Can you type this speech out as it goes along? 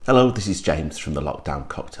Hello, this is James from the Lockdown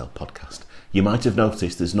Cocktail Podcast. You might have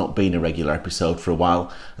noticed there's not been a regular episode for a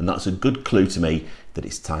while, and that's a good clue to me that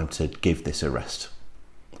it's time to give this a rest.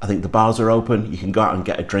 I think the bars are open, you can go out and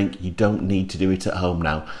get a drink, you don't need to do it at home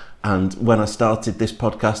now. And when I started this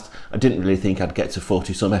podcast, I didn't really think I'd get to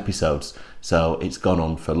 40 some episodes, so it's gone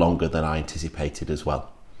on for longer than I anticipated as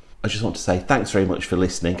well. I just want to say thanks very much for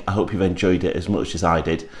listening. I hope you've enjoyed it as much as I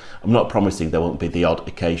did. I'm not promising there won't be the odd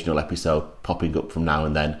occasional episode popping up from now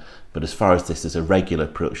and then, but as far as this as a regular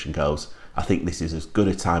production goes, I think this is as good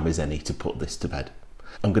a time as any to put this to bed.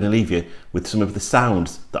 I'm going to leave you with some of the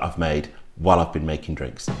sounds that I've made while I've been making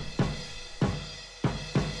drinks.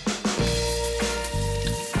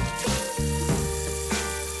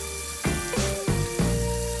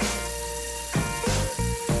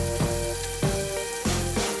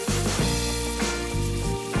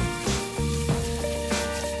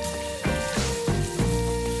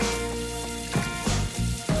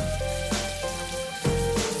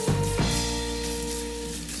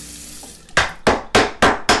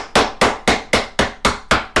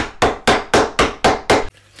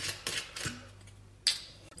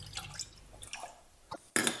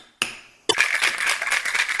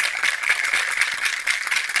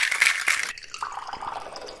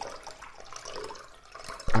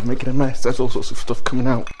 I'm making a mess, there's all sorts of stuff coming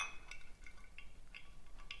out.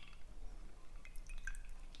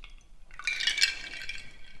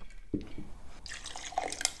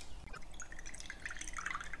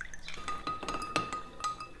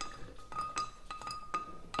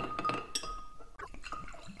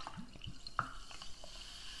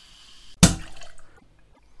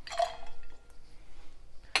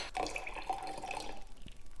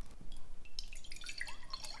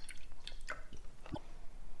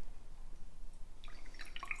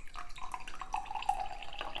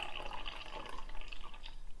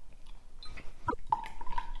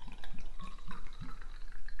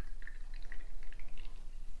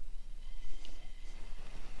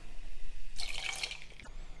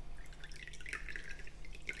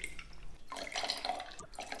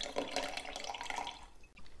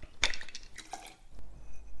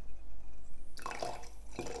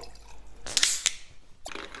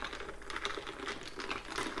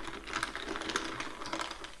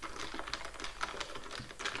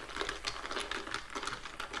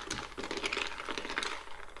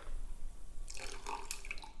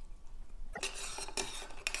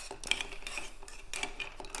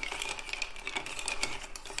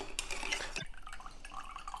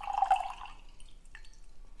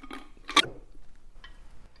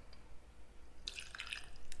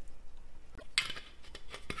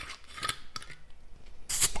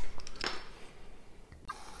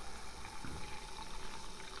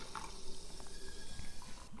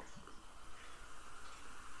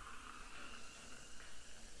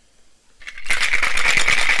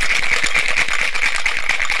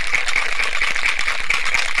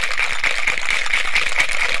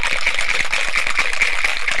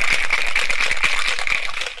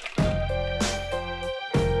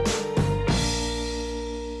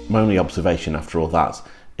 My only observation after all that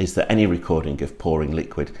is that any recording of pouring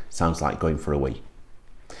liquid sounds like going for a wee.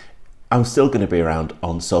 I'm still going to be around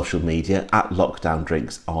on social media at Lockdown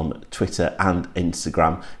Drinks on Twitter and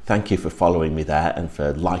Instagram. Thank you for following me there and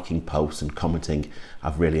for liking posts and commenting.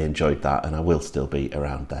 I've really enjoyed that and I will still be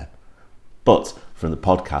around there. But from the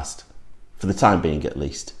podcast, for the time being at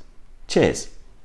least, cheers.